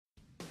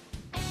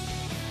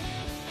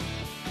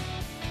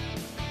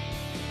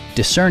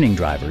Discerning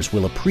drivers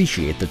will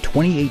appreciate the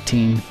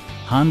 2018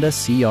 Honda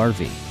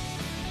CR-V.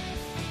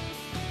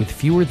 With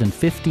fewer than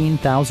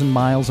 15,000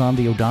 miles on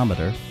the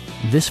odometer,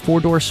 this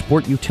four-door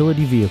sport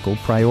utility vehicle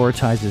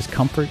prioritizes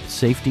comfort,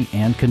 safety,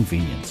 and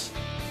convenience.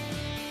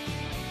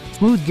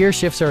 Smooth gear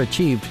shifts are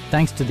achieved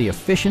thanks to the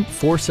efficient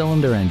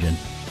four-cylinder engine,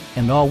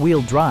 and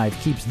all-wheel drive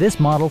keeps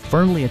this model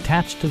firmly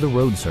attached to the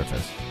road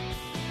surface.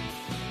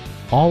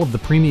 All of the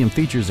premium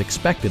features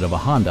expected of a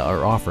Honda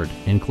are offered,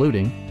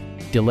 including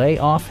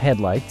delay-off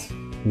headlights,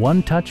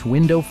 one-touch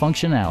window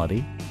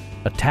functionality,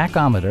 a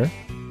tachometer,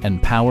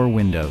 and power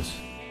windows.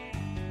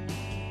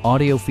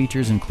 Audio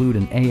features include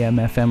an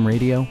AM/FM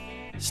radio,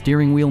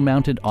 steering wheel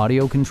mounted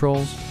audio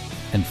controls,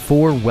 and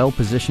 4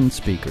 well-positioned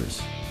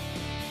speakers.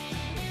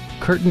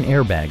 Curtain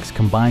airbags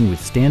combine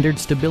with standard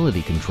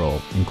stability control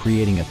in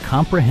creating a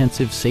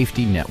comprehensive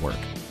safety network.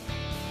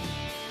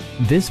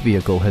 This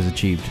vehicle has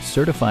achieved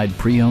certified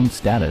pre-owned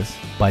status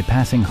by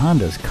passing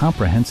Honda's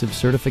comprehensive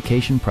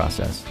certification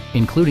process,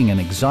 including an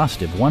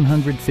exhaustive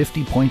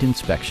 150-point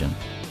inspection.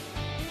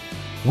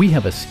 We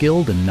have a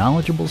skilled and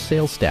knowledgeable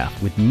sales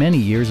staff with many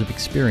years of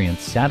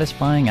experience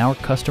satisfying our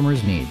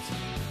customers' needs.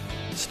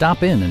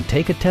 Stop in and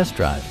take a test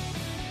drive.